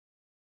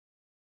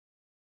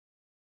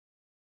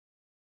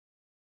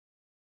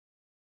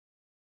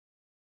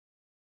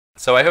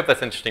So I hope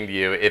that's interesting to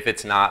you. If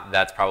it's not,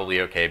 that's probably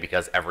okay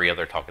because every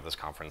other talk at this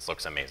conference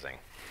looks amazing.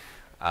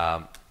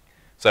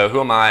 So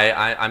who am I?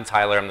 I'm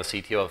Tyler. I'm the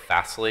CTO of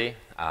Fastly.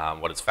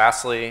 What is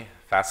Fastly?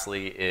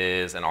 Fastly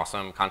is an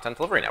awesome content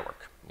delivery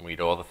network. We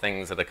do all the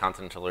things that a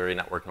content delivery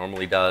network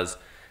normally does,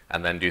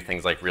 and then do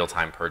things like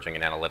real-time purging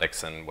and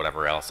analytics and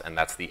whatever else, and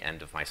that's the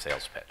end of my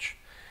sales pitch.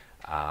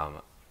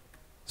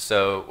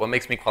 So what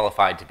makes me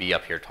qualified to be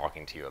up here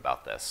talking to you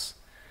about this?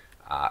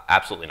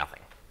 Absolutely nothing.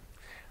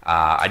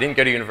 I didn't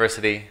go to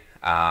university.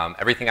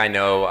 Everything I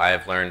know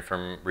I've learned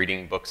from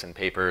reading books and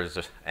papers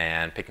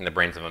and picking the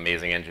brains of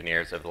amazing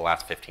engineers over the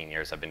last 15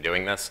 years I've been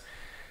doing this.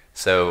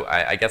 So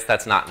I guess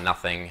that's not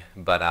nothing,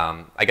 but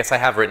I guess I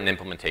have written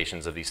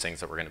implementations of these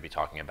things that we're going to be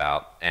talking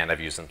about, and I've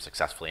used them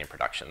successfully in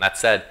production. That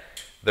said,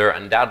 there are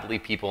undoubtedly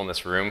people in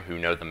this room who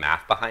know the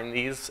math behind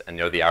these and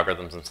know the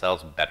algorithms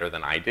themselves better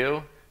than I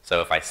do. So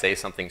if I say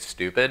something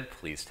stupid,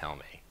 please tell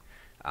me.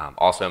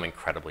 Also, I'm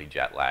incredibly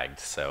jet lagged,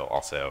 so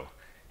also,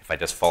 if I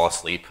just fall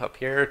asleep up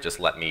here, just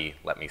let me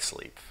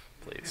sleep,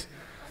 please.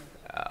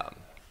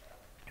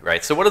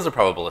 Right, so what is a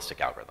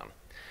probabilistic algorithm?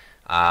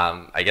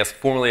 I guess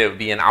formally it would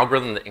be an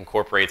algorithm that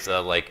incorporates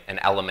an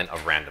element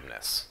of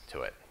randomness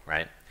to it,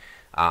 right?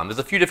 There's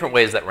a few different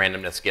ways that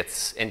randomness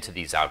gets into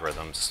these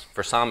algorithms.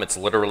 For some, it's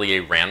literally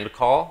a rand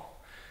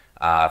call.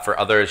 For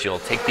others, you'll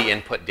take the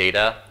input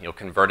data, you'll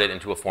convert it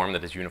into a form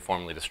that is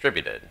uniformly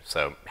distributed,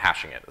 so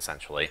hashing it,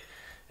 essentially.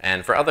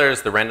 And for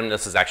others, the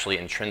randomness is actually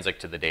intrinsic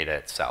to the data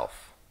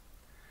itself.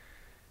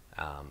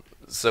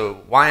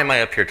 So why am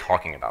I up here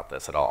talking about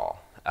this at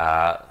all?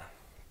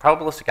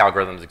 Probabilistic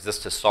algorithms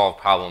exist to solve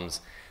problems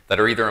that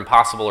are either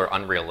impossible or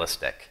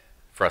unrealistic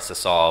for us to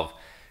solve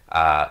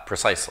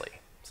precisely.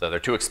 So they're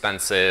too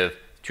expensive,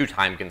 too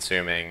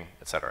time-consuming,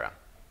 etc.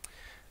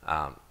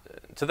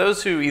 To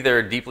those who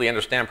either deeply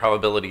understand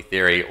probability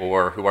theory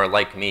or who are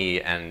like me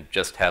and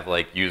just have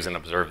used and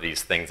observed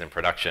these things in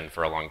production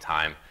for a long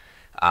time,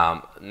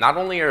 not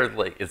only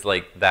is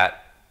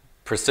that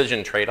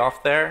precision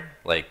trade-off there,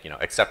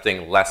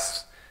 accepting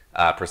less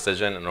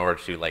precision in order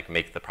to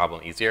make the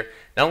problem easier.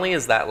 Not only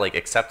is that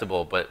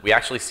acceptable, but we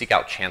actually seek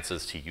out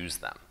chances to use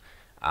them.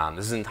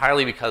 This is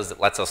entirely because it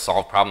lets us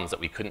solve problems that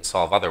we couldn't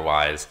solve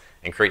otherwise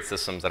and create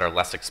systems that are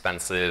less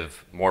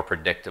expensive, more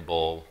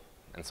predictable,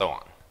 and so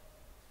on.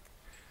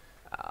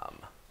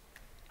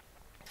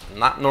 I'm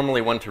not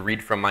normally one to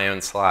read from my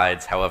own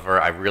slides.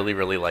 However, I really,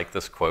 really like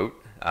this quote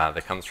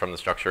that comes from the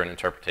Structure and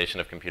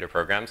Interpretation of Computer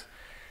Programs.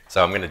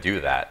 So I'm going to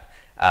do that.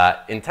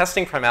 In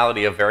testing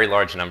primality of very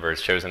large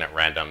numbers chosen at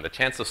random, the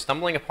chance of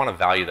stumbling upon a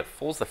value that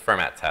fools the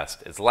Fermat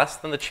test is less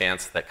than the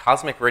chance that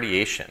cosmic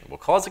radiation will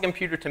cause a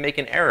computer to make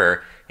an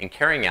error in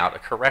carrying out a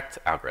correct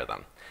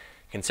algorithm.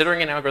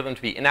 Considering an algorithm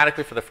to be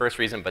inadequate for the first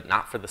reason but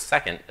not for the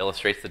second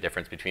illustrates the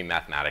difference between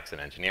mathematics and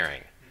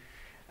engineering.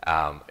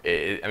 I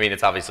mean,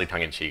 it's obviously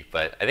tongue-in-cheek,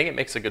 but I think it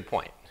makes a good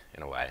point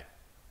in a way.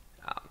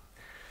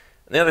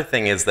 And the other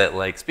thing is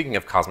that, speaking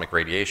of cosmic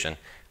radiation,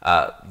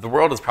 the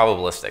world is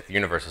probabilistic, the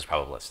universe is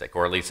probabilistic,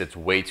 or at least it's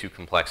way too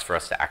complex for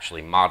us to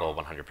actually model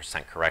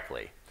 100%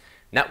 correctly.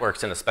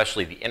 Networks, and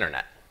especially the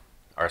internet,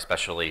 are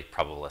especially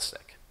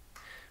probabilistic.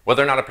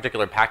 Whether or not a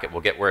particular packet will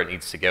get where it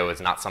needs to go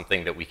is not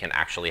something that we can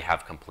actually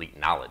have complete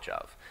knowledge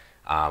of.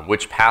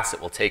 Which paths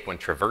it will take when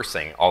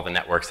traversing all the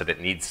networks that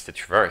it needs to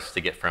traverse to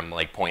get from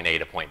point A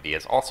to point B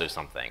is also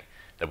something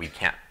that we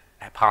can't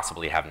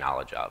possibly have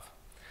knowledge of.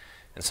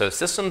 And so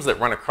systems that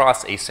run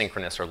across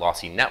asynchronous or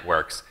lossy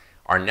networks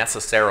are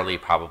necessarily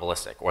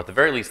probabilistic, or at the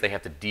very least they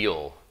have to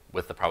deal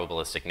with the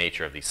probabilistic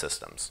nature of these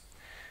systems.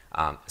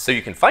 So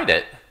you can fight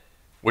it,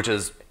 which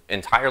is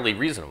entirely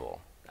reasonable,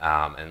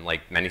 and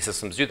many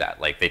systems do that.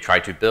 They try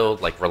to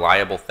build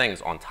reliable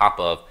things on top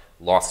of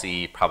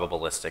lossy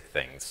probabilistic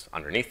things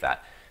underneath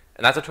that.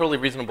 And that's a totally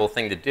reasonable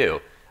thing to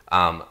do,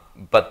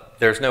 but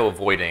there's no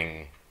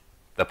avoiding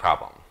the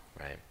problem,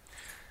 right?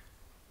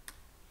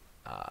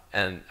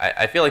 And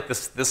I feel like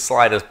this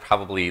slide is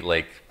probably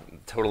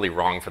totally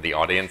wrong for the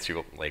audience.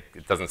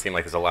 It doesn't seem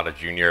like there's a lot of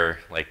junior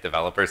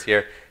developers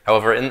here.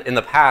 However, in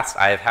the past,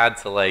 I've had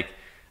to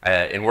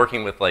in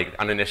working with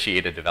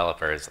uninitiated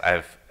developers,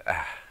 I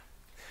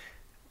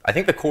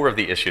think the core of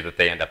the issue that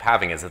they end up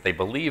having is that they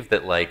believe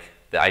that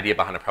the idea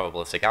behind a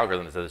probabilistic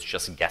algorithm is that it's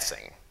just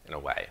guessing in a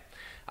way.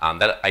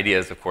 That idea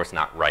is of course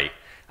not right.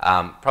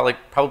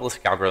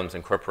 Probabilistic algorithms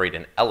incorporate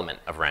an element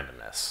of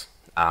randomness.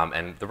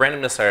 And the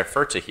randomness I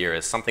refer to here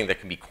is something that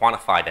can be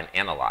quantified and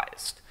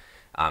analyzed.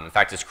 In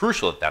fact, it's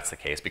crucial that that's the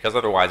case because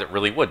otherwise it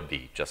really would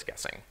be just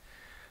guessing.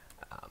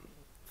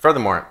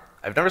 Furthermore,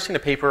 I've never seen a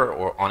paper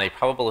on a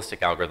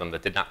probabilistic algorithm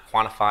that did not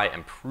quantify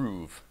and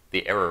prove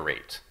the error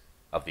rate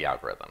of the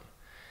algorithm.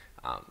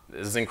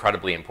 This is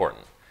incredibly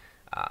important.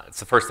 It's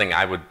the first thing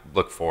I would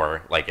look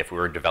for, if we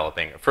were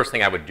developing, first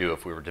thing I would do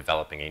if we were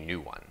developing a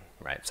new one,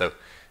 right? So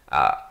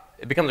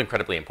it becomes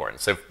incredibly important.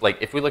 So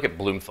if we look at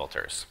Bloom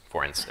filters,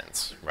 for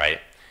instance, right?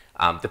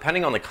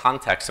 Depending on the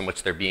context in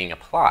which they're being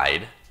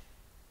applied,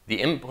 the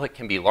input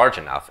can be large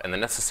enough and the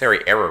necessary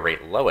error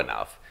rate low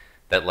enough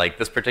that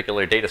this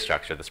particular data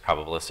structure, this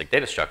probabilistic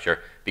data structure,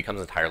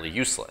 becomes entirely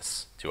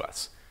useless to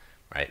us.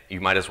 right?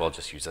 You might as well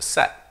just use a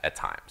set at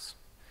times.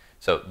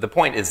 So the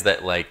point is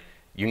that like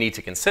you need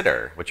to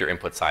consider what your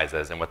input size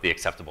is and what the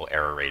acceptable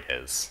error rate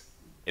is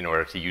in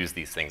order to use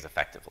these things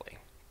effectively.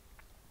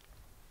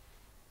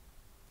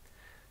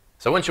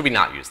 So when should we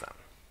not use them?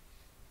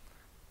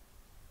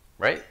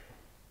 Right?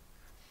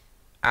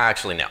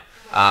 Actually, no.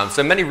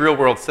 So many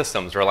real-world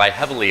systems rely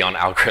heavily on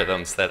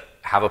algorithms that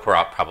have a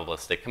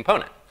probabilistic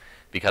component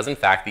because, in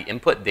fact, the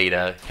input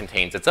data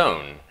contains its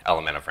own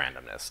element of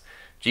randomness.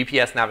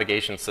 GPS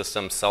navigation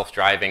systems,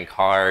 self-driving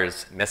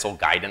cars, missile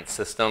guidance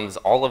systems,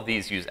 all of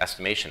these use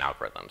estimation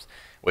algorithms,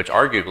 which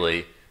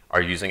arguably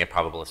are using a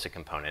probabilistic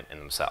component in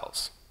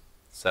themselves.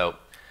 So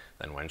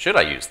then when should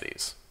I use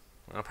these?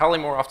 Well, probably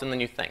more often than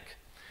you think.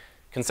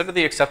 Consider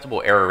the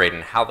acceptable error rate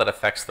and how that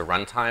affects the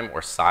runtime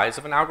or size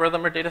of an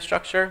algorithm or data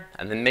structure,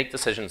 and then make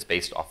decisions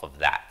based off of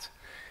that.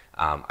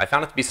 I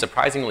found it to be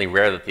surprisingly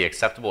rare that the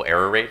acceptable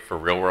error rate for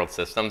real-world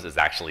systems is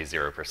actually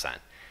 0%.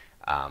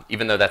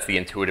 Even though that's the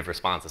intuitive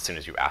response as soon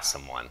as you ask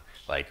someone,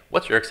 like,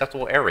 what's your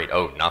acceptable error rate?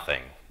 Oh,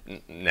 nothing.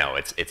 No,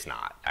 it's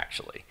not,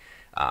 actually.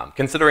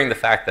 Considering the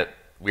fact that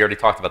we already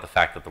talked about the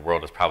fact that the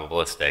world is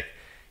probabilistic,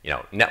 you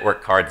know,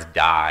 network cards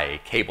die,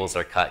 cables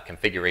are cut,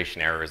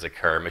 configuration errors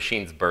occur,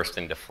 machines burst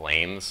into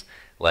flames.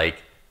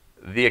 Like,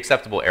 the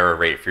acceptable error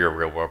rate for your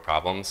real-world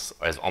problems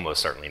is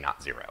almost certainly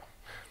not 0.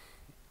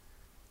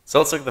 So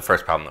let's look at the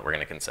first problem that we're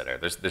going to consider.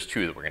 There's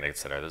two that we're going to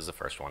consider. This is the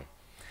first one.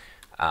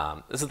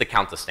 This is the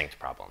count distinct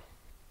problem.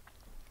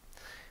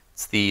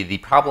 It's the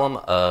problem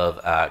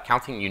of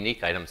counting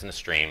unique items in a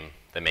stream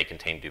that may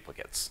contain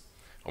duplicates,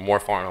 or more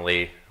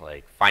formally,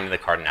 like finding the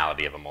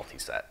cardinality of a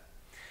multiset.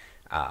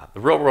 The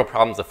real-world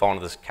problems that fall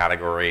into this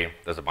category,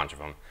 there's a bunch of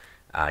them.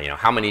 You know,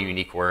 how many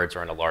unique words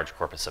are in a large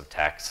corpus of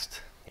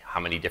text? How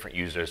many different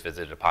users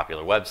visited a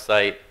popular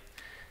website?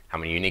 How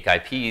many unique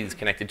IPs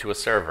connected to a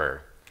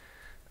server?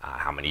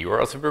 How many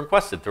URLs have been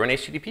requested through an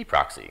HTTP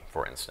proxy,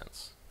 for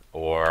instance?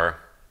 Or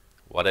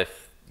what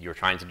if you're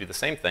trying to do the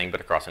same thing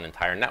but across an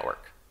entire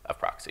network of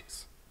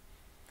proxies?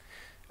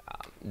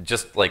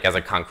 Just like as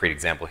a concrete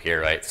example here,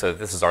 right? So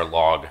this is our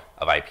log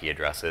of IP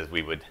addresses.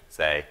 We would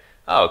say,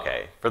 oh,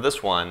 okay, for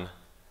this one,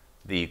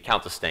 the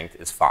count distinct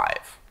is 5,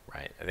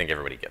 right? I think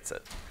everybody gets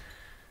it.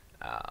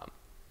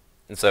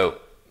 And so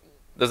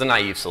there's a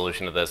naive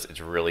solution to this.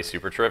 It's really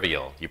super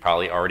trivial. You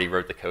probably already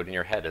wrote the code in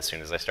your head as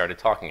soon as I started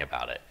talking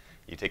about it.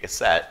 You take a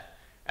set,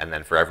 and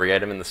then for every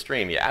item in the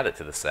stream, you add it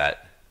to the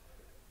set,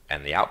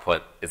 and the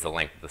output is the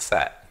length of the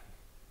set.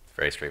 It's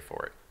very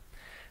straightforward.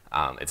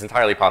 It's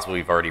entirely possible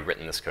we've already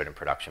written this code in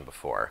production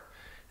before.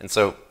 And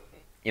so,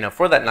 you know,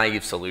 for that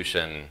naive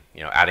solution,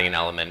 you know, adding an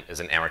element is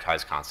an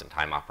amortized constant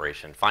time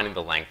operation. Finding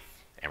the length,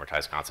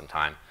 amortized constant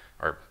time,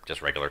 or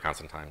just regular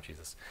constant time,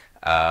 Jesus.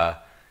 The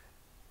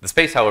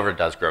space, however,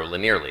 does grow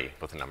linearly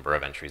with the number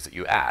of entries that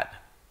you add,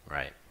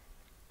 right?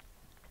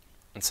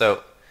 And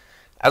so,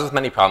 as with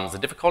many problems, the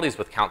difficulties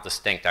with count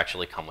distinct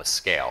actually come with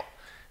scale.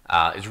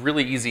 It's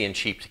really easy and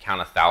cheap to count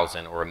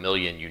 1,000 or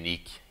 1,000,000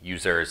 unique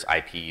users,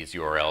 IPs,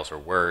 URLs, or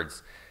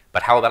words,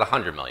 but how about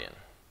 100 million?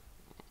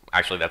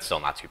 Actually, that's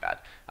still not too bad.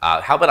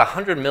 How about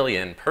 100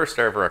 million per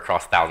server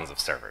across thousands of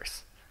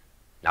servers?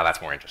 Now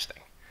that's more interesting.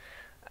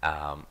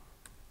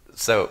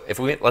 So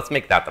let's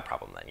make that the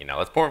problem then. You know,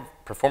 let's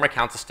perform a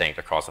count distinct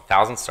across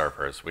 1,000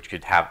 servers, which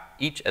could have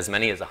each as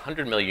many as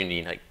 100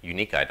 million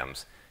unique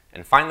items,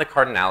 and find the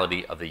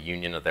cardinality of the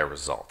union of their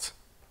result.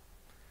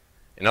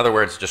 In other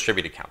words,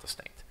 distributed count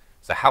distinct.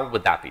 So how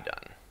would that be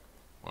done?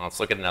 Well, let's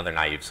look at another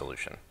naive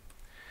solution.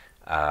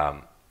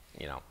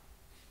 You know,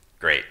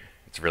 great.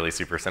 It's really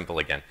super simple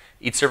again.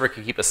 Each server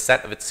could keep a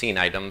set of its scene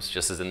items,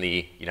 just as in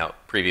the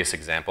previous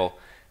example.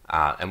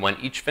 And when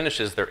each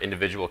finishes their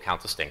individual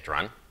count distinct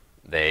run,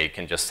 they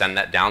can just send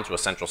that down to a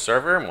central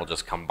server, and we'll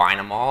just combine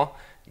them all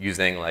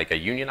using like a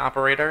union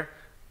operator.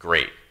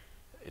 Great.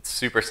 It's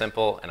super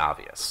simple and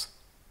obvious.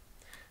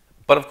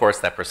 But of course,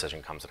 that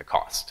precision comes at a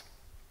cost.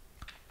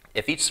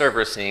 If each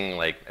server is seeing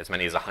like as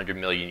many as 100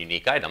 million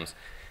unique items,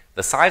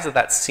 the size of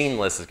that scene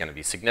list is going to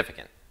be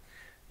significant.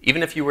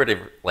 Even if you were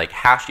to like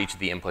hash each of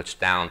the inputs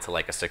down to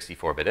like a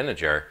 64-bit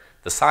integer,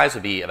 the size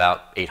would be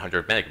about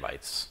 800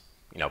 megabytes,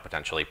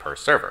 potentially per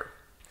server.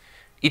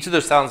 Each of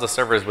those thousands of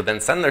servers would then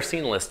send their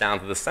scene list down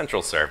to the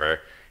central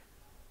server.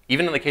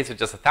 Even in the case of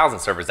just 1,000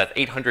 servers, that's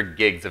 800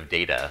 gigs of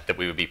data that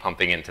we would be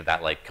pumping into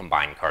that like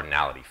combined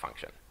cardinality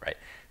function, right?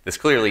 This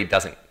clearly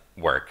doesn't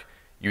work.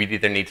 You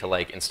either need to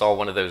like install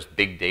one of those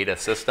big data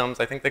systems,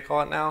 I think they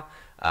call it now,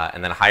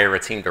 and then hire a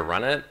team to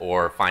run it,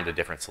 or find a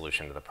different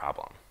solution to the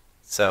problem.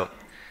 So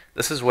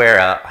this is where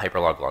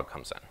hyperlog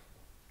comes in.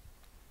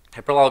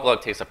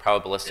 Hyperlog takes a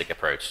probabilistic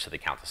approach to the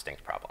count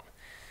distinct problem.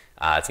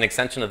 It's an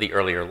extension of the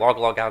earlier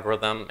log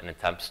algorithm and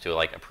attempts to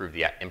like improve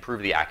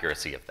the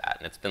accuracy of that.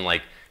 And it's been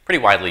like pretty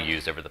widely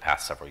used over the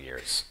past several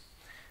years.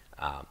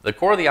 The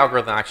core of the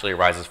algorithm actually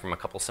arises from a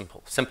couple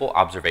simple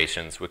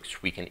observations,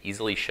 which we can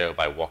easily show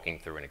by walking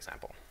through an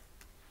example.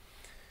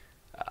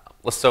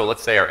 Let's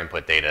say our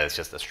input data is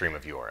just a stream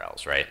of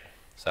URLs, right?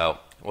 So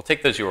we'll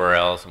take those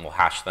URLs and we'll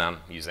hash them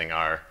using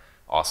our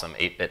awesome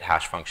 8-bit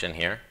hash function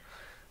here.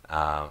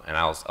 And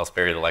I'll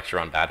spare you the lecture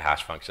on bad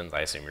hash functions.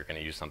 I assume you're going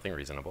to use something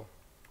reasonable.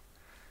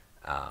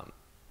 And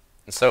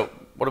so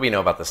what do we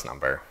know about this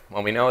number?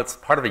 Well, we know it's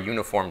part of a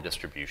uniform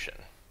distribution,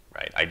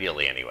 right?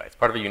 Ideally, anyway. It's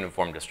part of a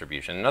uniform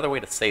distribution. Another way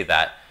to say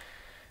that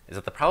is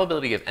that the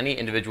probability of any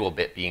individual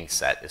bit being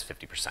set is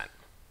 50%,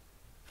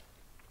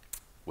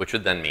 which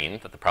would then mean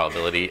that the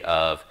probability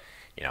of,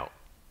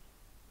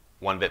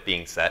 one bit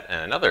being set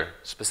and another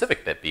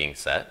specific bit being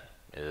set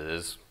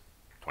is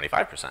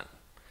 25%,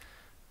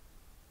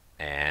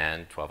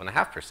 and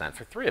 12.5%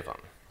 for 3 of them,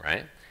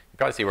 right? You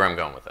probably see where I'm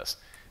going with this.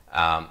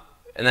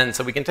 And then,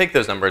 so we can take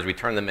those numbers, we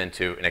turn them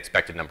into an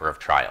expected number of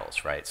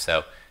trials, right?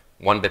 So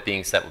 1 bit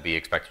being set would be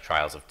expected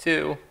trials of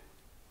 2,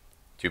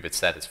 2 bit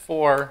set is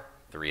 4,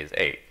 3 is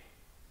 8,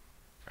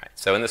 right?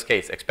 So in this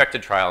case,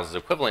 expected trials is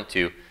equivalent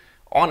to,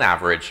 on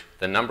average,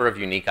 the number of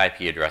unique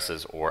IP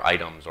addresses or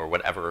items or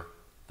whatever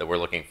that we're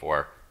looking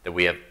for that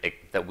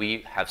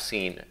we have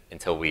seen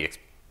until we,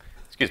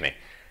 excuse me.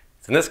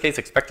 So in this case,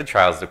 expected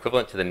trials is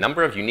equivalent to the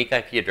number of unique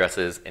IP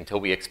addresses until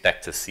we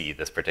expect to see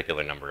this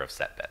particular number of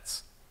set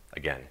bits.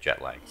 Again, jet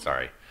lag,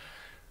 sorry.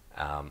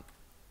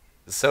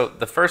 So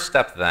the first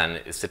step then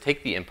is to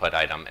take the input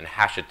item and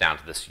hash it down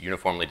to this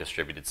uniformly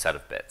distributed set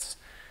of bits.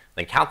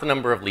 Then count the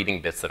number of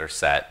leading bits that are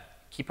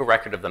set, keep a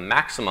record of the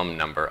maximum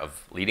number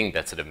of leading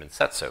bits that have been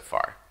set so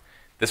far.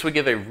 This would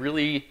give a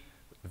really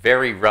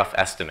very rough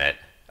estimate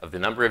of the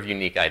number of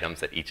unique items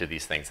that each of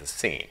these things has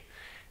seen.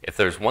 If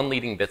there's 1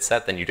 leading bit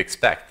set, then you'd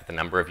expect that the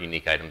number of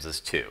unique items is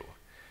 2.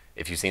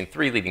 If you've seen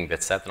 3 leading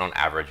bits set, then on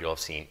average you'll have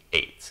seen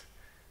 8.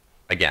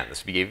 Again,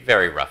 this would be a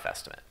very rough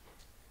estimate.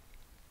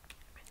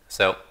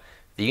 So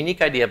the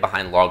unique idea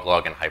behind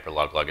log-log and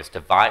hyperlog-log is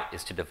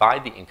to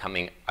divide the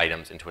incoming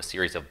items into a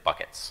series of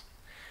buckets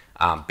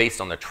based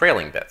on the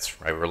trailing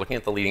bits, right? We were looking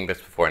at the leading bits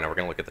before, and now we're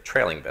going to look at the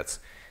trailing bits.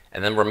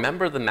 And then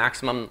remember the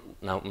maximum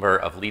number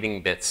of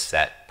leading bits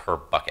set per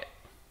bucket,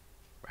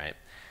 right?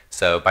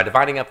 So by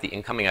dividing up the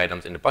incoming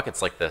items into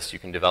buckets like this, you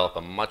can develop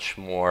a much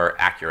more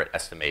accurate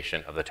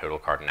estimation of the total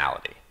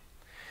cardinality.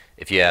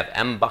 If you have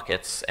m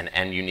buckets and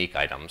n unique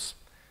items,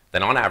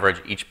 then on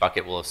average, each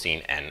bucket will have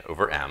seen n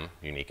over m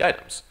unique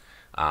items.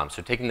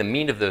 So taking the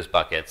mean of those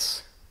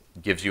buckets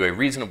gives you a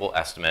reasonable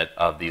estimate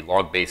of the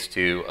log base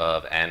 2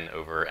 of n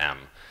over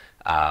m,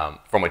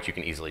 from which you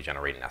can easily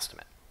generate an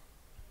estimate.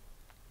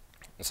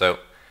 And so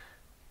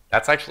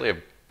that's actually a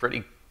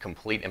pretty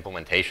complete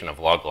implementation of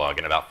log-log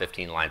in about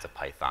 15 lines of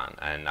Python.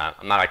 And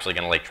I'm not actually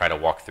going to try to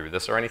walk through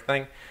this or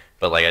anything,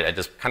 but I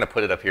just kind of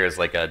put it up here as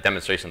a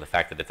demonstration of the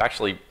fact that it's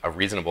actually a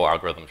reasonable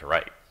algorithm to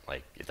write.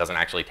 It doesn't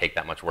actually take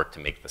that much work to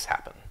make this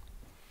happen.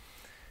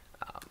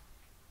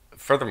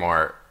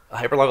 Furthermore,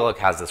 hyperlog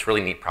has this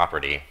really neat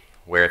property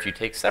where if you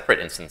take separate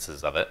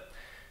instances of it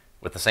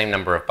with the same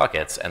number of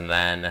buckets and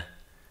then,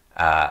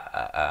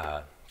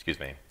 excuse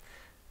me,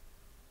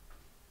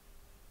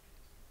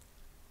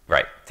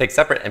 right, take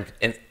separate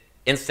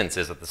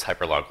instances of this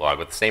hyperlog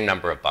with the same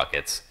number of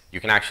buckets, you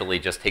can actually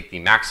just take the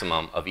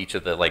maximum of each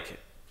of the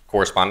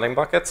corresponding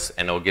buckets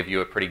and it'll give you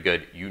a pretty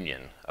good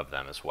union of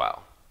them as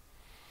well.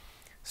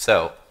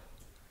 So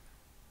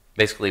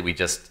basically we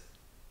just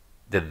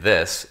did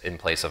this in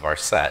place of our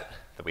set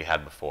that we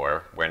had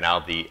before, where now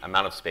the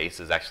amount of space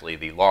is actually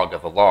the log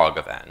of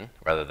n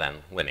rather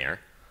than linear.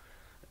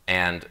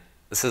 And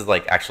this is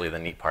actually the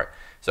neat part.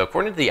 So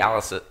according to the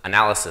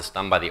analysis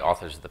done by the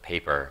authors of the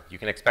paper, you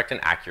can expect an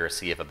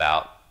accuracy of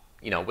about,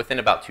 within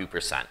about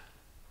 2%,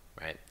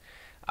 right?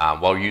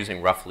 While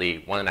using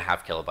roughly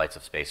 1.5 kilobytes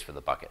of space for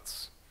the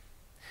buckets.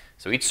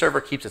 So each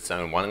server keeps its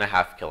own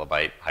 1.5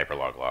 kilobyte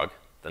hyperlog,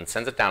 then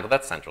sends it down to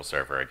that central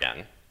server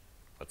again,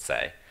 let's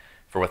say.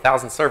 For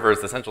 1,000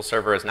 servers, the central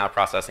server is now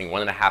processing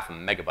 1.5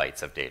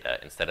 megabytes of data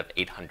instead of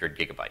 800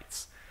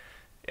 gigabytes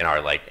in our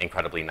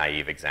incredibly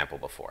naive example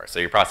before. So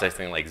you're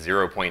processing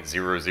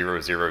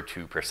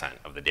 0.0002%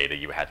 of the data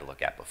you had to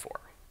look at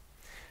before.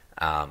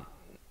 And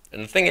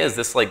the thing is,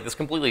 this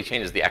completely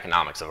changes the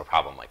economics of a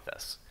problem like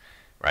this,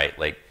 right?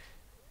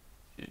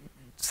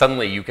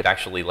 Suddenly you could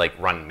actually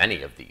run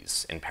many of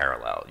these in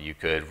parallel. You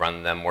could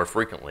run them more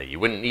frequently. You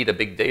wouldn't need a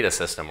big data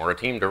system or a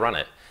team to run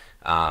it.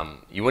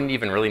 You wouldn't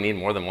even really need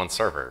more than one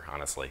server,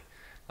 honestly.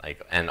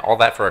 And all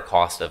that for a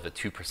cost of a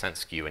 2%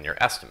 skew in your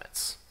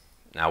estimates.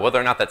 Now,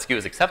 whether or not that skew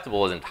is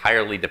acceptable is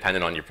entirely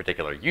dependent on your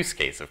particular use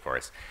case, of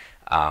course.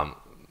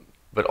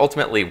 But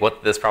ultimately,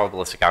 what this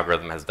probabilistic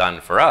algorithm has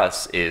done for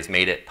us is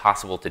made it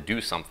possible to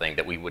do something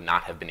that we would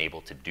not have been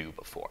able to do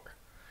before,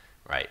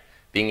 right?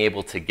 Being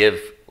able to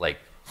give,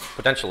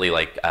 potentially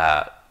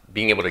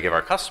being able to give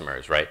our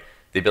customers, right,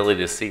 the ability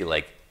to see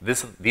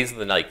these are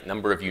the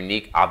number of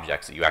unique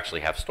objects that you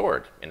actually have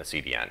stored in a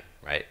CDN,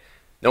 right?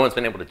 No one's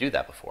been able to do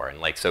that before,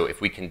 and so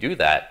if we can do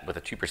that with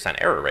a 2%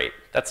 error rate,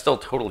 that's still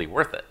totally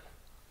worth it.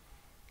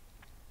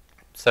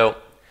 So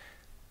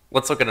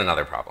let's look at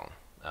another problem.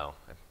 Oh,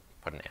 I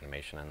put an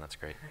animation in, that's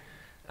great.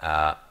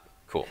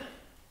 Cool.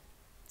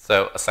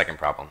 So a second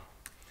problem.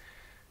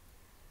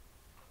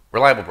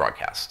 Reliable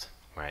broadcast,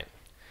 right?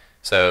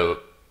 So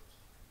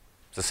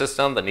it's a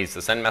system that needs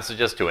to send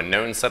messages to a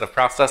known set of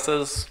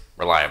processes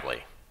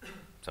reliably.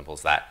 simple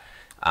as that.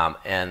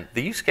 And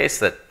the use case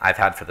that I've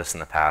had for this in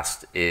the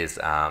past is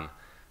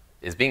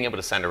being able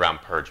to send around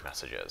purge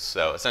messages.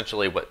 So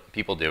essentially what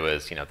people do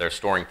is, they're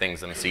storing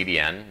things in the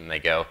CDN, and they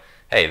go,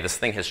 hey, this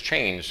thing has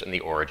changed in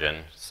the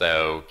origin,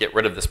 so get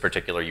rid of this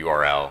particular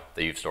URL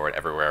that you've stored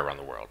everywhere around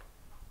the world.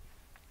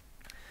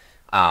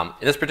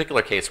 In this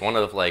particular case, one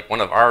of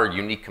our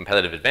unique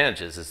competitive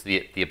advantages is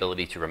the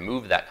ability to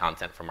remove that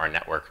content from our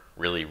network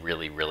really,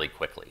 really, really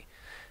quickly.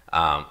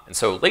 And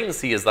so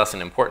latency is thus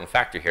an important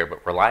factor here,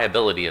 but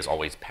reliability is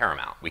always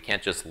paramount. We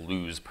can't just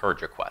lose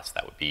purge requests.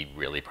 That would be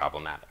really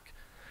problematic.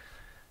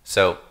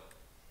 So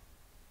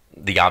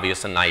the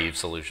obvious and naive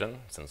solution,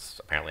 since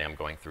apparently I'm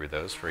going through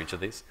those for each of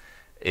these,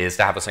 is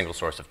to have a single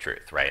source of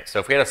truth, right? So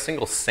if we had a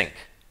single sink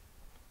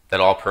that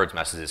all purge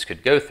messages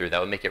could go through, that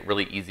would make it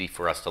really easy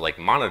for us to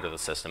monitor the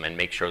system and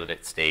make sure that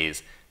it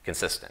stays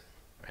consistent,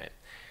 right?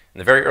 In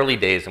the very early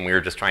days, when we were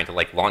just trying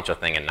to launch a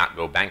thing and not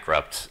go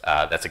bankrupt,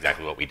 that's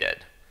exactly what we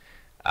did.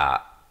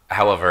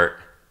 However,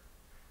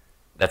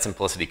 that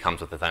simplicity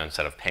comes with its own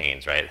set of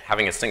pains, right?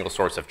 Having a single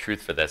source of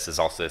truth for this is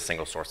also a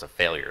single source of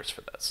failures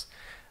for this.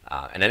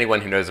 And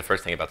anyone who knows the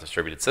first thing about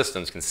distributed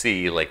systems can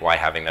see why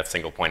having that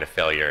single point of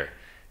failure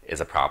is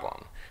a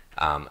problem.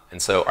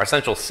 And so our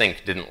central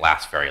sink didn't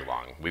last very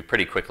long. We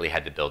pretty quickly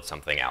had to build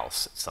something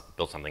else,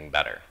 build something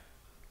better.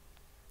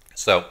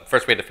 So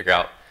first we had to figure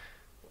out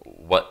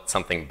what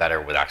something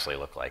better would actually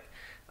look like.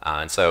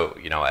 And so,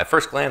 at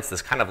first glance,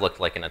 this kind of looked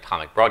like an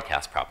atomic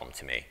broadcast problem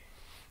to me.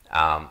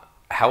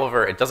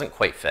 However, it doesn't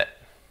quite fit.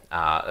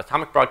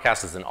 Atomic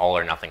broadcast is an all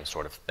or nothing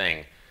sort of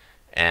thing.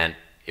 And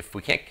if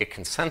we can't get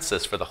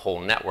consensus for the whole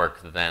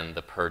network, then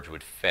the purge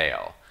would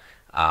fail.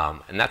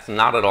 And that's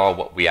not at all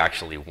what we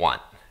actually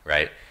want,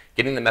 right?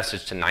 Getting the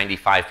message to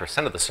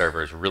 95% of the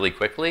servers really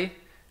quickly,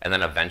 and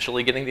then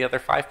eventually getting the other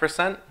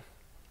 5%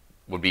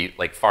 would be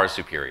far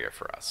superior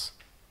for us.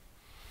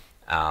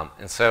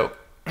 And so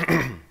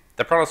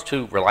that brought us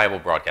to reliable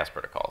broadcast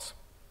protocols.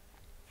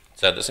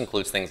 So this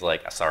includes things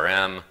like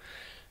SRM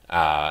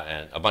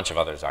and a bunch of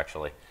others,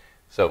 actually.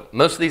 So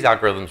most of these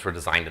algorithms were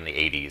designed in the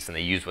 80s, and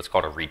they use what's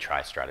called a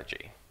retry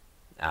strategy.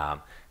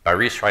 By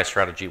retry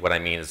strategy, what I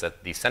mean is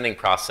that the sending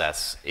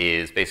process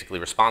is basically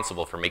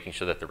responsible for making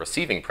sure that the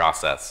receiving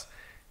process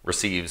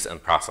receives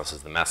and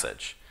processes the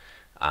message.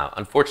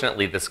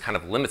 Unfortunately, this kind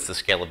of limits the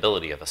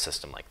scalability of a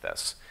system like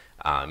this.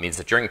 It means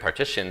that during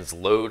partitions,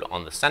 load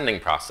on the sending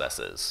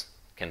processes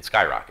can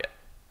skyrocket,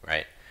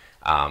 right?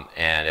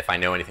 And if I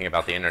know anything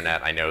about the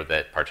internet, I know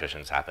that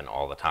partitions happen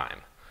all the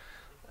time.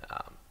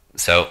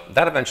 So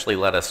that eventually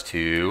led us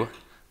to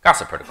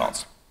gossip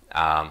protocols.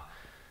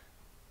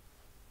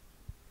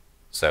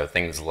 So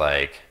things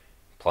like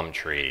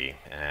Plumtree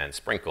and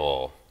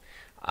Sprinkle.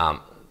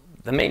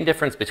 The main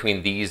difference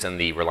between these and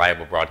the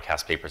reliable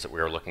broadcast papers that we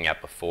were looking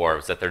at before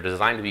was that they're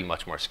designed to be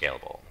much more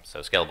scalable. So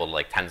scalable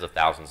to tens of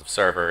thousands of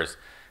servers,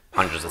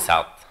 hundreds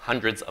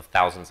of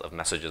thousands of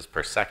messages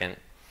per second.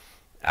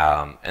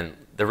 And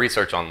the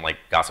research on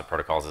gossip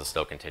protocols is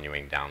still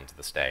continuing down to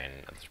this day, and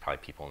there's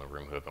probably people in the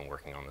room who have been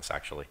working on this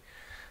actually.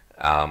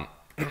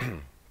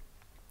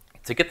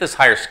 To get this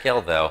higher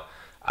scale though,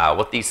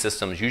 what these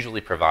systems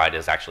usually provide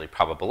is actually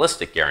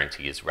probabilistic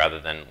guarantees rather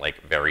than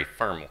very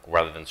firm,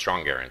 rather than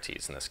strong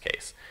guarantees in this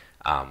case.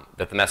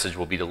 That the message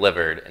will be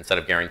delivered instead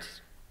of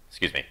guarantees,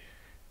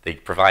 they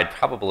provide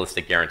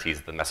probabilistic guarantees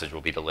that the message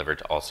will be delivered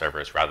to all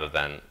servers rather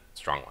than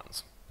strong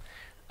ones.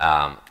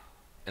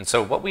 And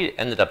so what we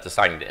ended up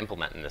deciding to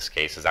implement in this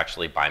case is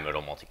actually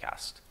bimodal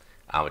multicast,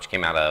 which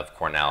came out of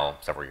Cornell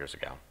several years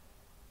ago.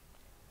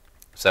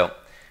 So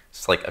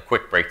just a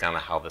quick breakdown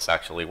of how this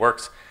actually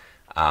works.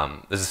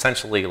 There's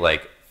essentially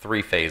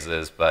 3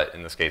 phases, but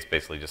in this case,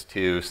 basically just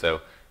 2.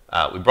 So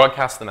we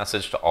broadcast the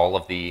message to all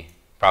of the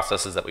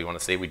processes that we want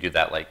to see. We do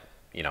that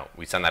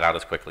we send that out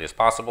as quickly as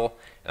possible,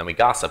 and then we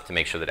gossip to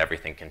make sure that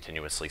everything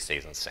continuously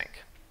stays in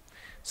sync.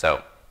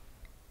 So,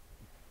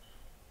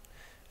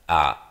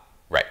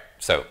 right.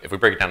 So if we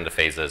break it down into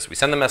phases, we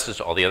send the message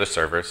to all the other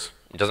servers.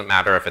 It doesn't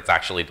matter if it's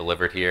actually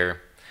delivered here.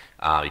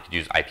 You could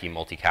use IP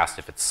multicast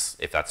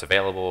if that's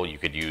available. You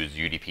could use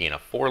UDP in a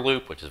for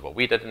loop, which is what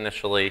we did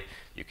initially.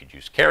 You could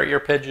use carrier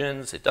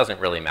pigeons. It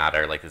doesn't really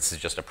matter. This is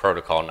just a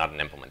protocol, not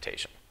an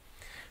implementation.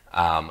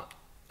 The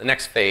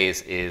next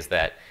phase is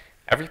that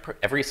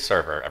every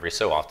server, every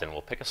so often,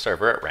 will pick a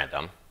server at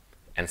random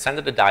and send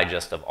it a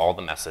digest of all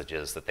the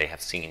messages that they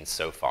have seen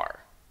so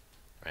far,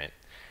 right?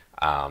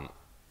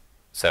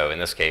 So in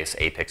this case,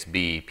 A picks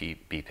B,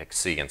 B picks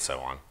C, and so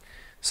on.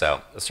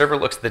 So the server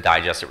looks at the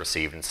digest it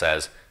received and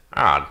says,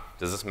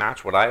 does this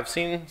match what I have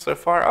seen so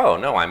far? Oh,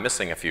 no, I'm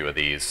missing a few of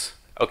these.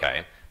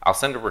 Okay, I'll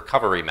send a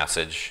recovery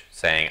message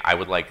saying I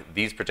would like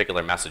these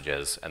particular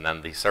messages, and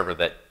then the server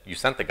that you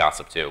sent the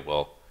gossip to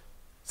will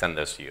send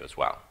those to you as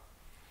well,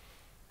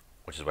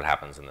 which is what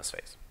happens in this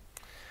phase.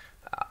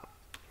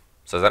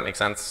 So does that make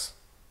sense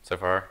so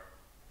far?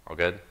 All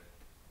good?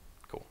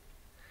 Cool.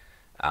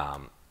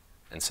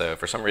 And so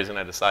for some reason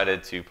I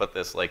decided to put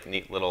this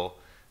neat little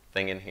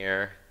thing in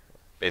here,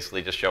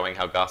 basically just showing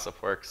how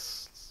gossip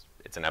works.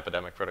 It's an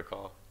epidemic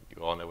protocol.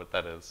 You all know what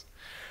that is.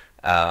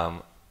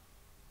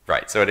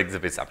 Right, so it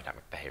exhibits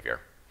epidemic behavior.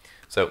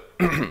 So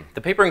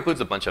the paper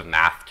includes a bunch of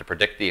math to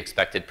predict the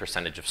expected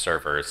percentage of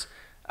servers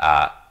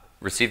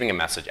receiving a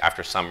message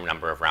after some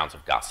number of rounds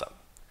of gossip.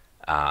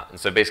 And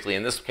so basically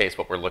in this case,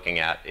 what we're looking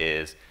at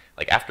is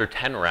like after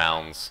 10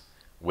 rounds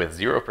with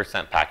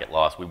 0% packet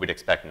loss, we would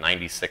expect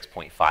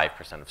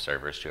 96.5% of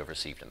servers to have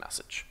received a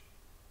message.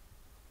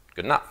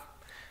 Good enough.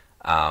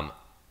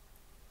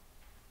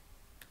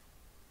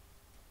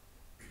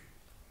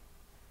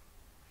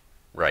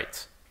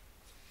 Right.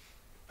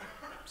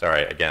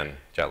 Sorry, again,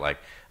 jet lag.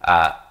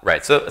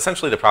 Right, so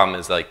essentially the problem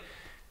is like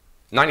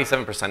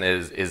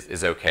 97%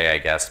 is okay, I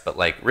guess, but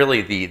like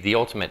really the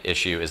ultimate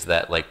issue is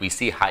that like we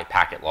see high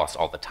packet loss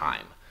all the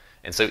time.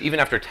 And so even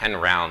after 10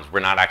 rounds,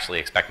 we're not actually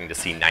expecting to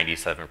see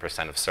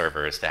 97% of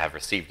servers to have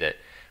received it.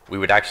 We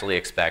would actually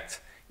expect,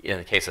 in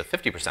the case of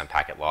 50%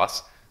 packet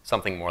loss,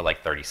 something more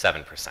like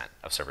 37%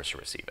 of servers to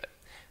receive it.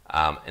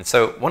 And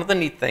so one of the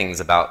neat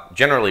things about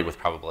generally with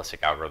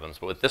probabilistic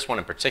algorithms, but with this one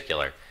in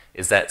particular,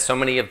 is that so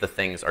many of the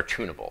things are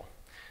tunable.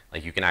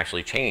 Like you can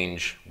actually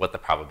change what the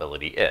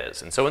probability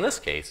is. And so in this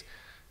case,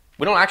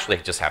 we don't actually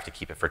just have to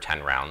keep it for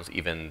 10 rounds,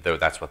 even though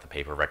that's what the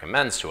paper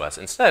recommends to us.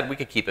 Instead, we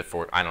could keep it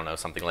for, I don't know,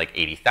 something like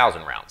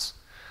 80,000 rounds.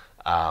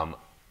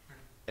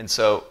 And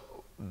so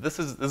this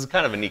is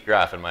kind of a neat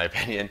graph, in my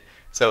opinion.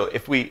 So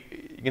if you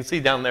can see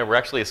down there, we're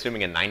actually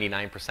assuming a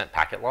 99%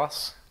 packet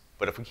loss.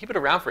 But if we keep it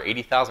around for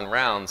 80,000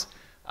 rounds,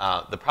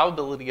 the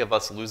probability of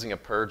us losing a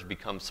purge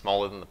becomes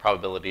smaller than the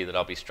probability that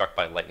I'll be struck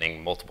by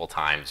lightning multiple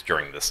times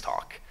during this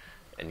talk.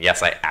 And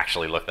yes, I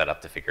actually looked that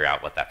up to figure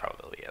out what that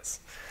probability is.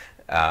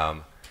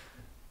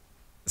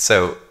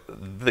 So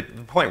the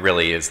point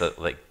really is that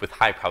like with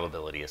high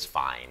probability is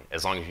fine,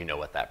 as long as you know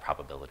what that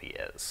probability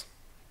is.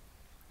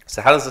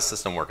 So how does this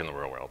system work in the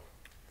real world?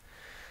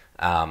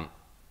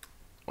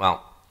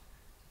 Well,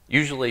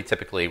 usually,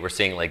 typically, we're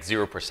seeing like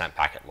 0%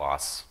 packet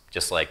loss,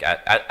 just like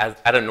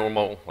at a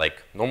normal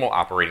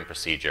operating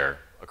procedure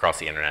across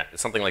the internet.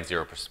 It's something like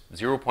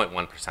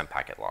 0.1%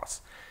 packet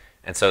loss.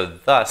 And so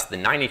thus, the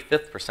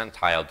 95th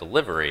percentile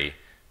delivery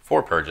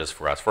for purges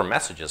for us, for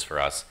messages for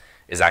us,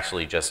 is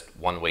actually just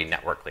one-way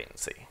network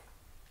latency,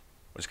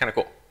 which is kind of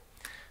cool.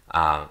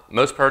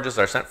 Most purges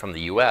are sent from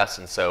the US,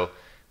 and so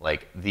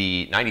like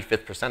the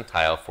 95th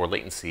percentile for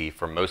latency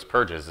for most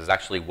purges is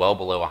actually well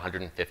below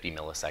 150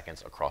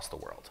 milliseconds across the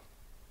world,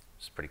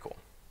 which is pretty cool.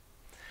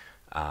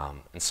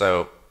 And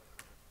so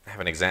I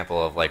have an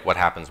example of like what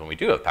happens when we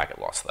do have packet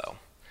loss, though.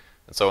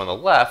 And so on the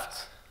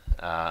left,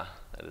 that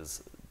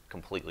is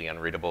completely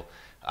unreadable,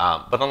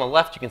 but on the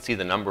left you can see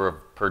the number of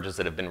purges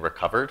that have been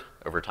recovered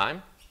over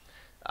time.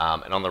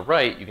 And on the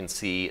right, you can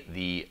see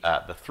the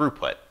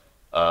throughput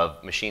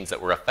of machines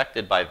that were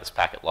affected by this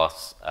packet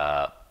loss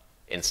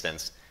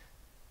instance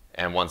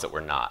and ones that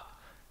were not.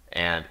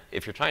 And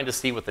if you're trying to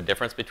see what the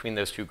difference between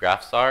those two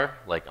graphs are,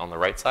 like on the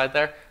right side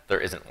there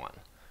isn't one.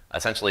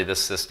 Essentially, this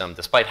system,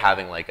 despite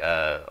having like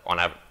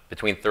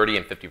between 30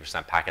 and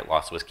 50% packet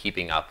loss, was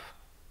keeping up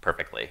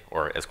perfectly,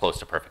 or as close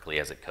to perfectly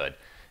as it could,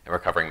 and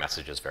recovering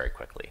messages very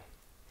quickly.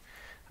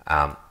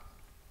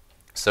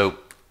 So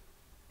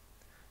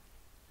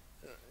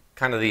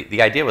kind of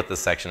the idea with this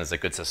section is that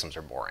good systems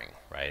are boring,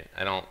 right?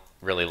 I don't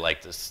really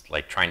like this,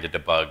 like trying to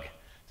debug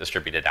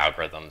distributed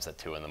algorithms at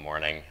 2 in the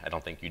morning. I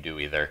don't think you do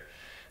either.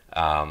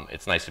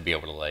 It's nice to be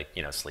able to like,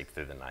 sleep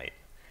through the night.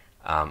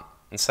 And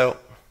so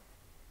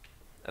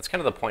that's kind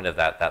of the point of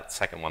that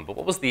second one. But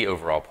what was the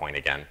overall point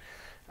again?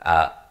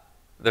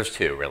 There's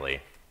two,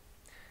 really.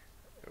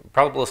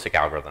 Probabilistic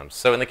algorithms.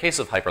 So in the case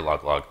of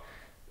hyperlog,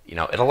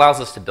 it allows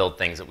us to build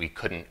things that we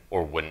couldn't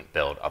or wouldn't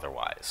build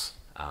otherwise.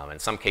 In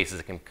some cases,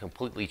 it can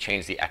completely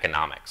change the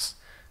economics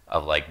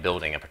of like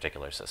building a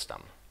particular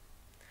system.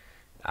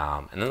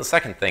 And then the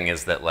second thing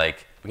is that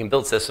like we can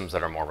build systems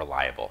that are more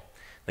reliable.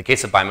 In the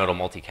case of bimodal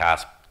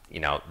multicast,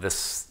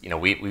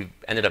 we've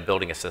ended up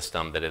building a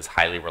system that is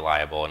highly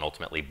reliable and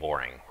ultimately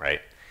boring,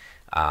 right?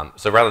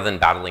 So rather than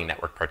battling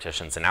network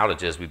partitions and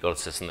outages, we built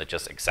a system that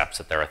just accepts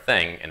that they're a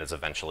thing and is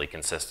eventually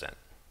consistent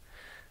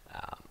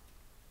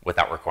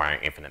without requiring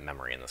infinite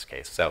memory in this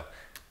case. So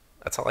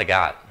that's all I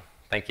got.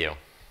 Thank you.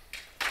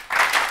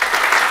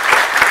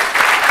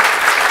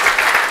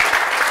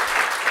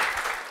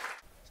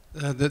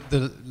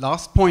 The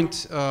last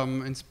point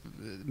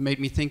made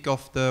me think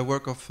of the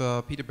work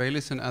of Peter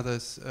Bayliss and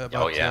others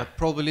about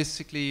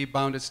probabilistically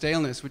bounded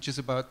staleness, which is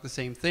about the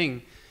same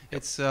thing. Yep.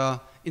 It's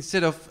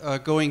instead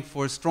of going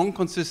for strong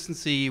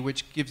consistency,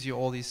 which gives you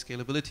all these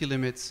scalability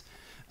limits,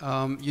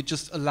 you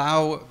just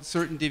allow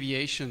certain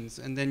deviations,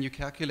 and then you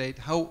calculate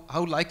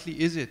how likely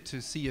is it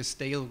to see a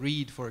stale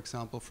read, for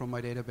example, from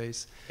my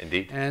database.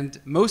 Indeed. And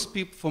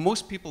for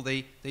most people,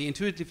 they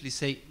intuitively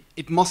say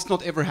it must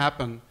not ever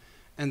happen.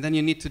 And then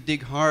you need to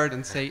dig hard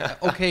and say,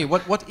 okay,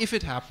 what if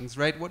it happens,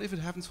 right? What if it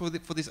happens for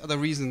these other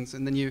reasons?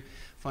 And then you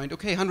find,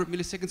 okay, 100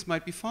 milliseconds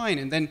might be fine.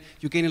 And then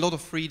you gain a lot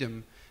of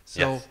freedom.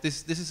 So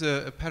yes. This is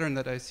a pattern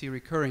that I see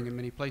recurring in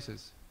many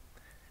places.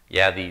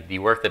 Yeah, the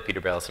work that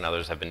Peter Bayliss and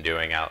others have been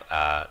doing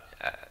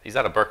he's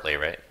out of Berkeley,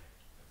 right?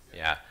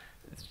 Yeah.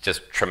 it's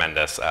just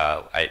tremendous.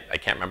 I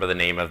can't remember the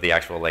name of the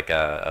actual, like,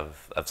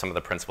 of some of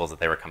the principles that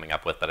they were coming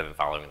up with, but I've been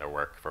following their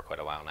work for quite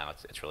a while now.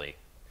 It's really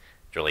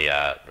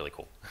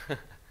cool.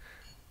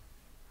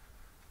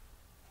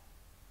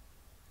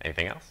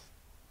 Anything else?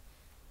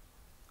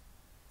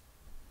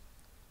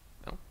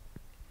 No?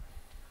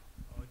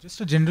 Just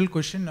a general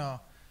question.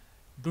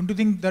 Don't you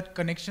think that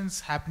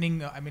connections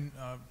happening,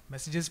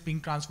 messages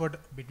being transferred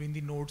between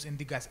the nodes in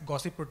the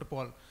gossip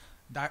protocol,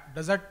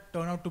 does that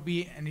turn out to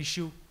be an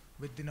issue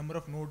with the number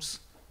of nodes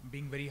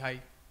being very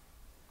high?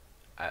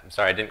 I'm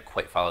sorry, I didn't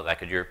quite follow that.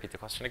 Could you repeat the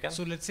question again?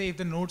 So let's say if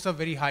the nodes are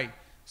very high,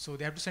 so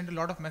they have to send a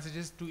lot of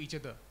messages to each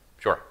other.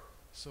 Sure.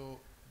 So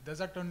does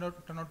that turn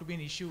out to be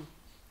an issue?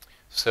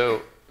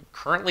 So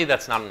currently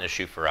that's not an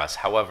issue for us.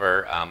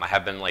 However, I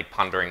have been like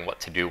pondering what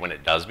to do when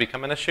it does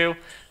become an issue.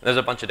 And there's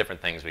a bunch of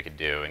different things we could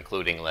do,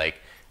 including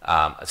like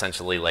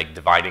essentially like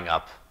dividing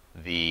up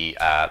the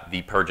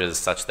purges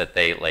such that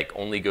they like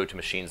only go to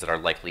machines that are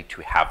likely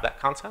to have that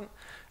content,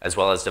 as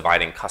well as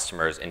dividing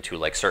customers into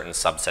like certain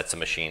subsets of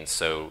machines.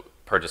 So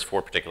purges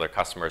for particular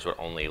customers would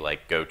only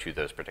like go to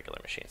those particular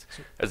machines.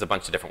 So there's a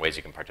bunch of different ways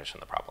you can partition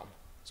the problem.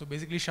 So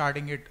basically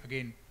sharding it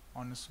again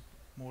on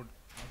a more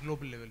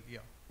global level,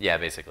 yeah. Yeah,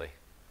 basically.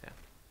 Yeah.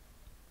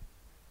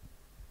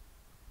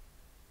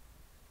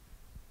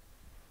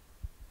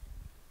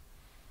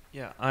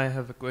 Yeah, I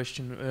have a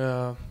question.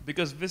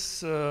 Because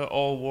this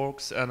all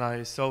works, and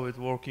I saw it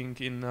working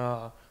in,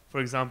 for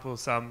example,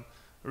 some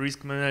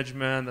risk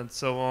management and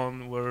so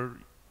on, where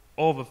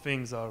all the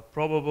things are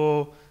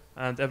probable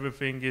and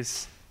everything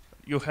is,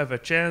 you have a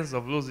chance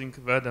of losing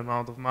that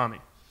amount of money.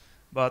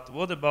 But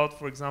what about,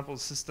 for example,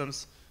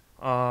 systems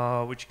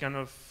which kind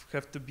of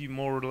have to be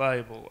more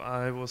reliable?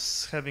 I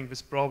was having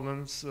these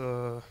problems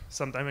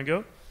some time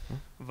ago,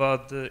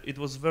 but it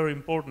was very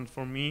important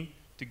for me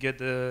to get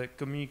the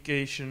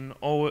communication,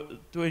 or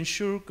to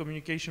ensure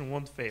communication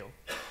won't fail.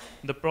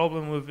 The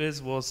problem with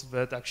this was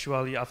that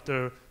actually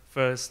after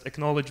first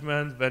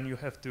acknowledgement, then you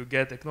have to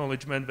get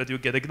acknowledgement, that you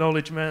get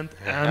acknowledgement,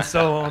 and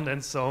so on,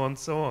 and so on,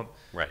 so on.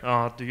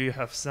 Right. Do you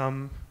have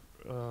some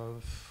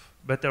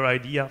better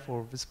idea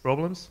for these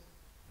problems?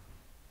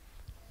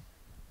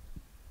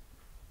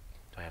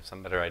 Do I have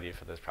some better idea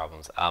for those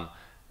problems?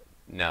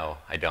 No,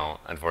 I don't,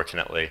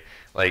 unfortunately.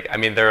 Like, I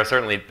mean, there are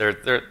certainly,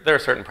 there are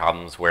certain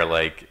problems where,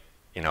 like,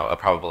 you know, a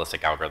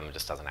probabilistic algorithm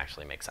just doesn't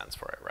actually make sense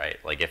for it, right?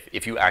 Like,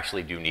 if you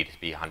actually do need to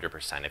be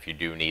 100%, if you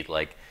do need,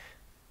 like,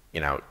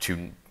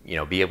 to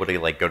be able to,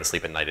 like, go to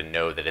sleep at night and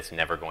know that it's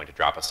never going to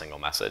drop a single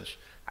message,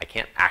 I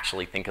can't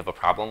actually think of a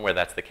problem where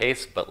that's the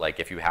case, but, like,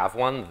 if you have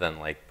one, then,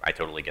 like, I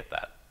totally get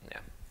that.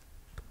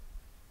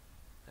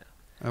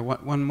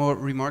 One more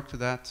remark to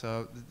that.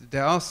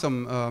 There are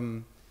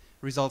some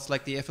results,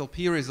 like the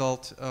FLP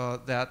result,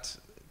 that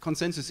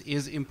consensus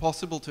is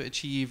impossible to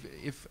achieve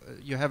if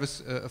you have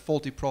a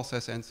faulty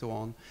process and so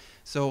on.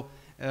 So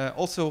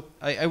also,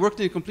 I worked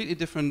in a completely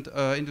different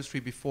industry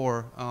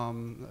before,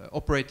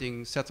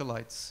 operating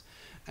satellites.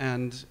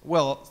 And,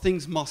 well,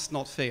 things must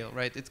not fail,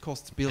 right? It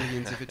costs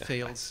billions if it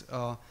fails.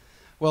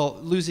 Well,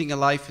 losing a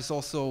life is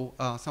also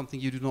something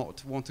you do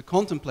not want to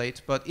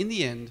contemplate, but in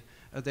the end,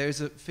 there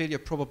is a failure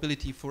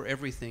probability for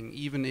everything,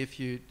 even if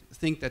you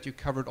think that you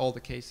covered all the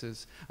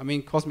cases. I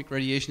mean, cosmic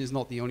radiation is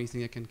not the only thing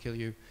that can kill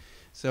you.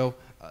 So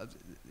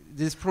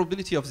this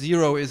probability of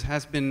zero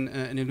has been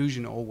an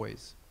illusion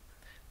always.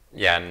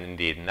 Yeah,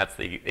 indeed, and that's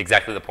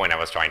exactly the point I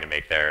was trying to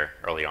make there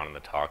early on in the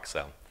talk,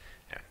 so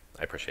yeah,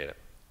 I appreciate it.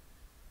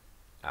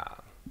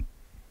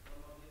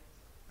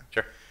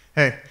 Sure.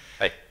 Hey.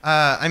 Hey.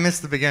 I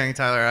missed the beginning,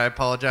 Tyler. I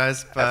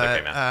apologize, but That's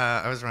okay, man.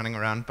 I was running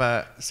around.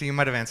 So you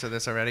might have answered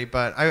this already,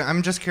 but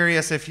I'm just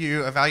curious if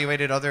you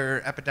evaluated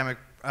other epidemic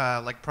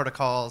like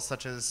protocols,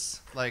 such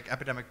as like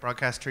epidemic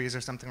broadcast trees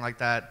or something like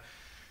that,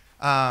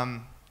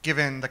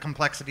 given the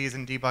complexities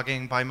in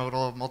debugging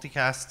bimodal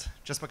multicast,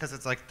 just because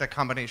it's like the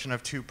combination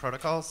of two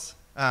protocols,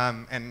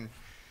 and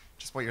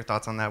just what your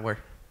thoughts on that were.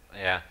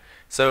 Yeah.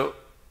 So.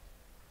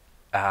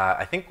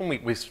 I think when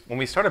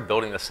we started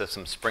building the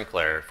system,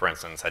 Sprinkler, for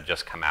instance, had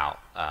just come out.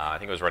 I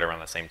think it was right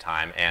around the same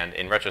time. And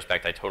in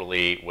retrospect, I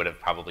totally would have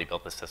probably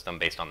built the system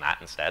based on that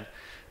instead.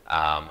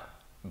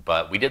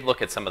 But we did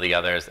look at some of the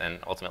others, and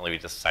ultimately we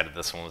just decided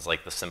this one was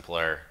like the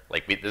simpler.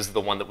 Like this is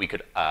the one that we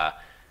could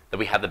that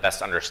we had the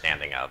best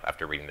understanding of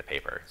after reading the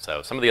paper.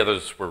 So some of the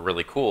others were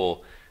really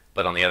cool,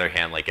 but on the other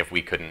hand, like if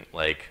we couldn't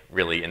like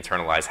really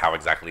internalize how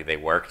exactly they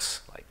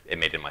worked, like it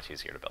made it much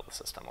easier to build the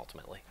system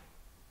ultimately.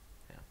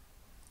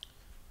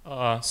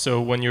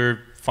 So when you're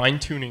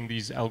fine-tuning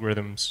these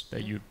algorithms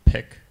that you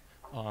pick,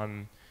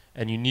 and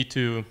you need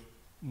to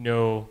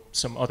know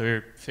some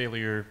other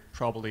failure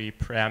probability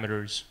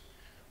parameters,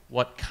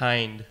 what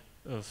kind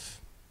of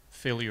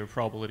failure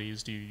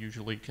probabilities do you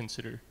usually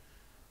consider?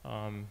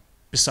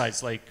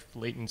 Besides like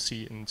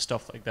latency and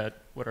stuff like that,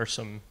 what are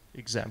some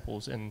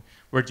examples, and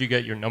where do you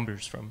get your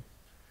numbers from?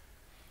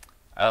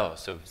 Oh,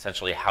 so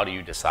essentially how do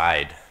you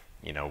decide,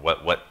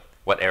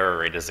 what error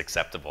rate is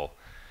acceptable?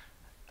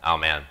 Oh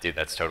man, dude,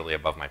 that's totally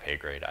above my pay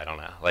grade. I don't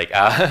know. Like,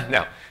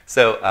 no.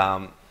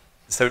 So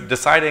So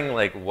deciding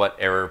like what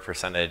error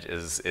percentage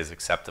is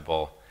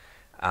acceptable.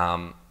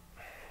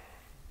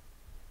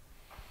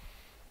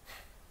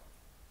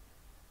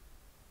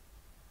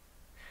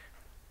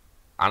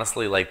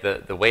 Honestly, like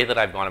the way that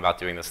I've gone about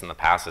doing this in the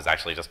past is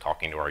actually just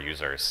talking to our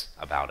users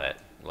about it.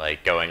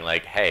 Like going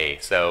like, hey,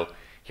 so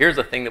here's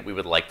a thing that we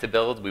would like to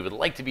build. We would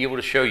like to be able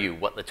to show you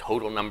what the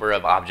total number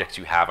of objects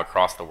you have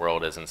across the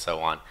world is and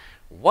so on.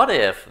 What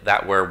if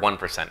that were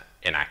 1%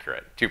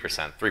 inaccurate,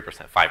 2%,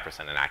 3%,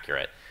 5%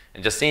 inaccurate?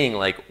 And just seeing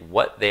like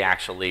what they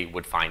actually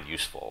would find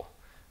useful.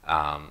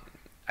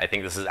 I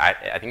think this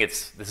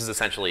is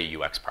essentially a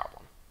UX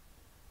problem,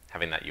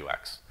 having that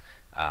UX.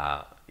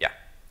 Yeah,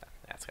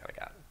 that's what I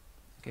got.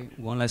 Okay,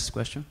 one last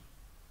question.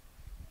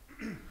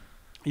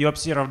 You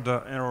observed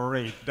the error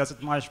rate. Does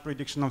it match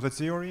prediction of the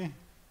theory?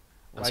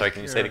 I'm sorry,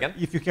 can you say it again?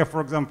 If you have, for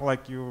example,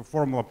 like your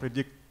formula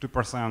predict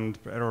 2%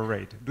 error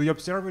rate, do you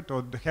observe it,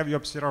 or have you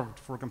observed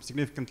for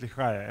significantly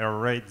higher error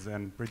rates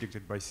than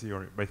predicted by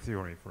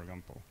theory, for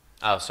example?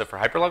 Oh, so for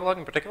hyperlog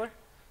in particular?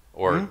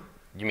 Or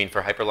you mean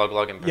for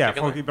hyperlog in particular? Yeah,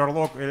 for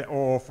hyperlog,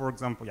 or for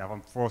example, yeah,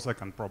 for a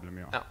second problem,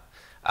 yeah.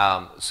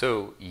 Oh.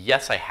 So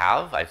yes, I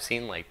have. I've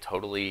seen like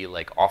totally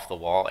like off the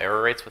wall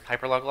error rates with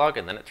hyperlog,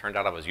 and then it turned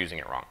out I was using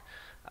it wrong.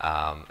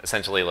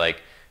 Essentially,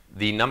 like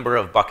the number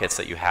of buckets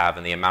that you have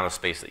and the amount of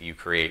space that you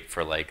create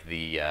for like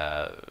the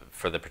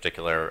for the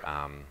particular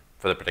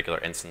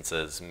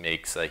instances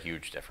makes a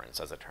huge difference,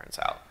 as it turns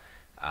out.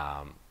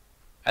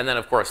 And then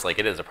of course, like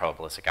it is a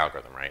probabilistic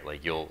algorithm, right?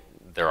 Like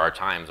there are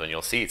times when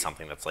you'll see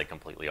something that's like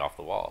completely off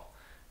the wall,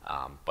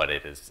 but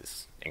it is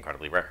just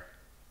incredibly rare.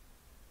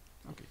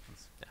 Okay,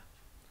 thanks. Yeah.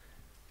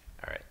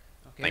 All right.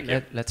 Okay, Thank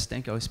you. Let's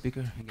thank our speaker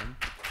again.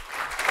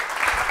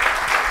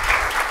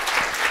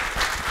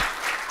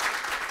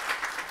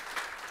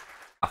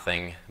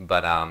 Nothing,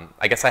 but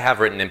I guess I have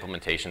written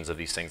implementations of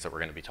these things that we're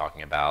going to be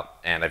talking about,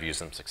 and I've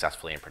used them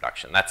successfully in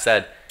production. That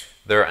said,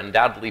 there are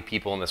undoubtedly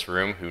people in this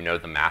room who know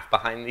the math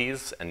behind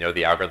these and know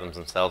the algorithms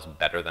themselves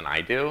better than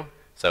I do.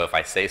 So if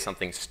I say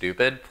something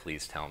stupid,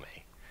 please tell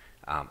me.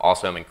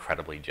 Also, I'm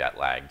incredibly jet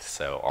lagged,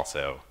 so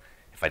also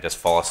if I just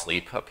fall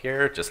asleep up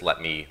here, just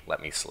let me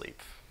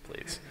sleep,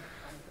 please.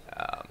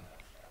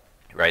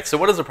 Right, so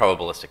what is a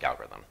probabilistic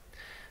algorithm?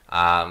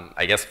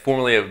 I guess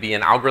formally it would be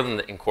an algorithm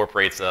that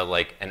incorporates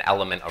like an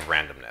element of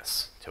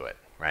randomness to it,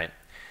 right?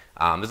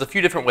 There's a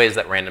few different ways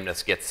that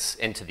randomness gets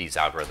into these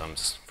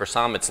algorithms. For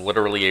some, it's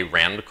literally a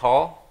rand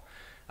call.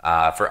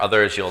 For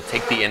others, you'll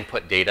take the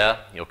input data,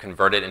 you'll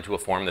convert it into a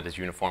form that is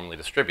uniformly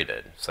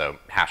distributed, so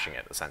hashing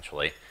it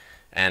essentially.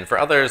 And for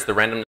others, the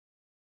randomness.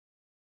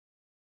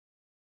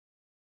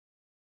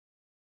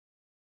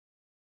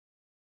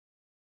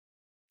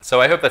 So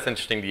I hope that's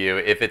interesting to you.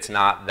 If it's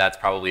not, that's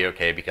probably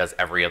okay, because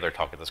every other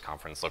talk at this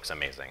conference looks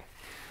amazing.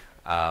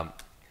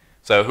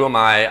 So who am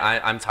I?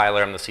 I'm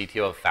Tyler. I'm the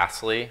CTO of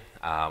Fastly.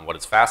 What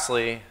is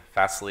Fastly?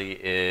 Fastly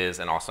is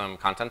an awesome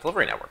content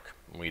delivery network.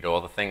 We do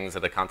all the things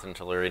that a content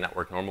delivery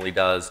network normally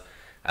does,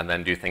 and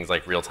then do things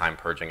like real-time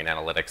purging and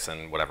analytics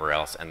and whatever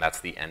else, and that's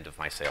the end of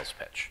my sales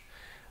pitch.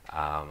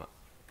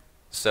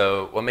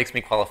 So what makes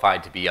me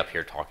qualified to be up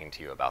here talking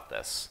to you about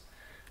this?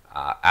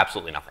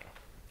 Absolutely nothing.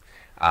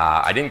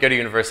 I didn't go to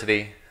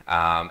university.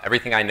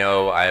 Everything I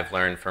know I've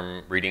learned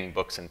from reading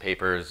books and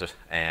papers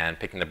and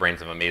picking the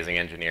brains of amazing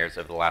engineers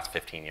over the last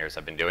 15 years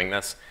I've been doing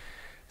this.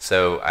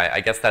 So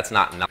I guess that's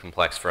not enough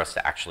complex for us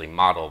to actually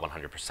model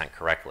 100%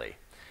 correctly.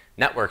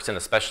 Networks, and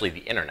especially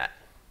the internet,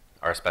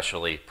 are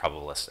especially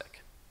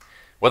probabilistic.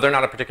 Whether or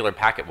not a particular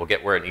packet will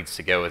get where it needs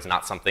to go is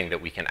not something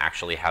that we can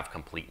actually have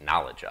complete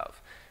knowledge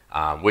of.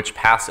 Which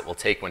paths it will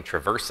take when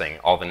traversing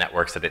all the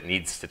networks that it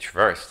needs to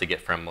traverse to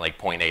get from like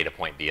point A to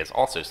point B is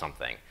also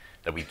something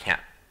that we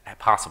can't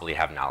possibly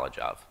have knowledge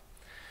of.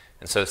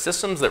 And so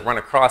systems that run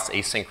across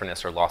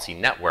asynchronous or lossy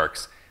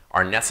networks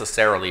are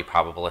necessarily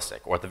probabilistic,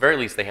 or at the very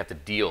least they have to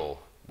deal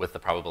with the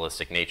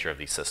probabilistic nature of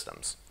these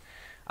systems.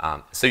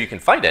 So you can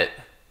fight it,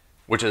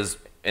 which is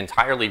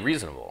entirely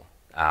reasonable.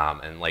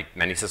 And like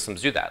many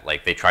systems do that.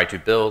 Like they try to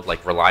build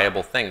like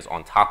reliable things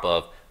on top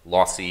of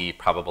lossy,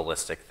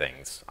 probabilistic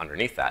things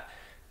underneath that.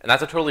 And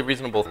that's a totally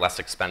reasonable, less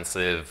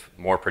expensive,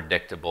 more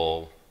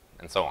predictable,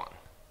 and so on.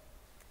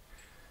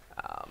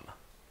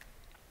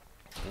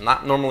 I'm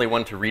not normally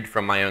one to read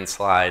from my own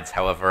slides.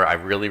 However, I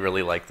really,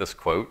 really like this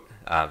quote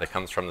that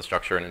comes from the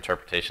structure and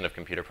interpretation of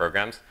computer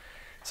programs.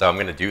 So I'm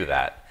going to do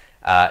that.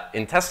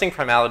 In testing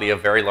primality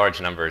of very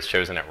large numbers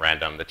chosen at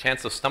random, the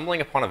chance of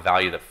stumbling upon a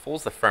value that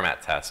fools the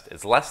Fermat test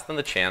is less than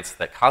the chance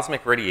that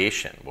cosmic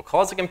radiation will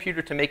cause a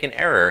computer to make an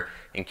error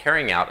in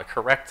carrying out a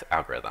correct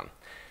algorithm.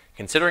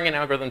 Considering an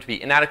algorithm to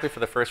be inadequate for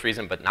the first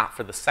reason but not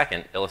for the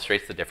second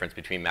illustrates the difference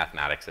between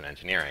mathematics and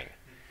engineering.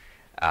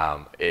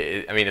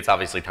 I mean, it's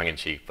obviously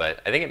tongue-in-cheek,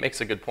 but I think it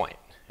makes a good point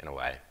in a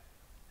way.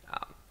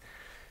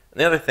 And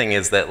the other thing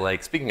is that,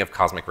 like, speaking of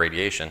cosmic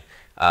radiation,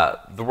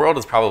 the world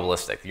is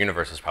probabilistic, the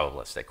universe is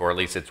probabilistic, or at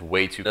least it's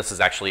way too, this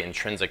is actually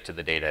intrinsic to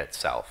the data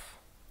itself.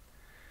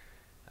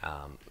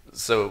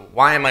 So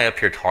why am I up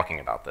here talking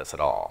about this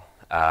at all?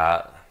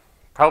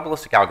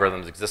 Probabilistic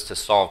algorithms exist to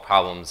solve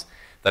problems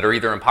that are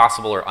either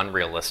impossible or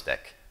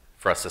unrealistic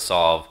for us to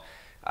solve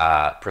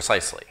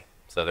precisely.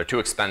 So they're too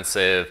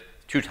expensive,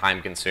 too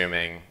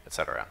time-consuming,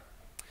 etc.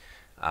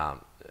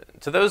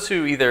 To those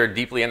who either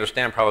deeply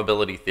understand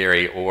probability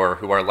theory or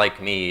who are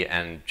like me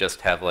and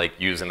just have like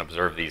used and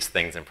observed these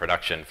things in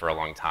production for a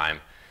long time,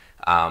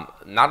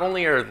 not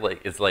only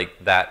is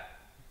that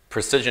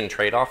precision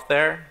trade-off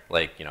there,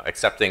 like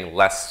accepting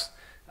less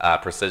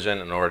precision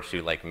in order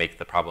to like make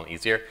the problem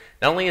easier.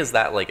 Not only is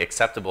that like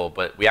acceptable,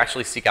 but we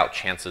actually seek out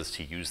chances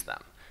to use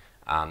them.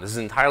 This is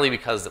entirely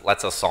because it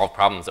lets us solve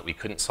problems that we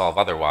couldn't solve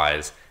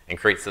otherwise and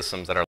create systems that are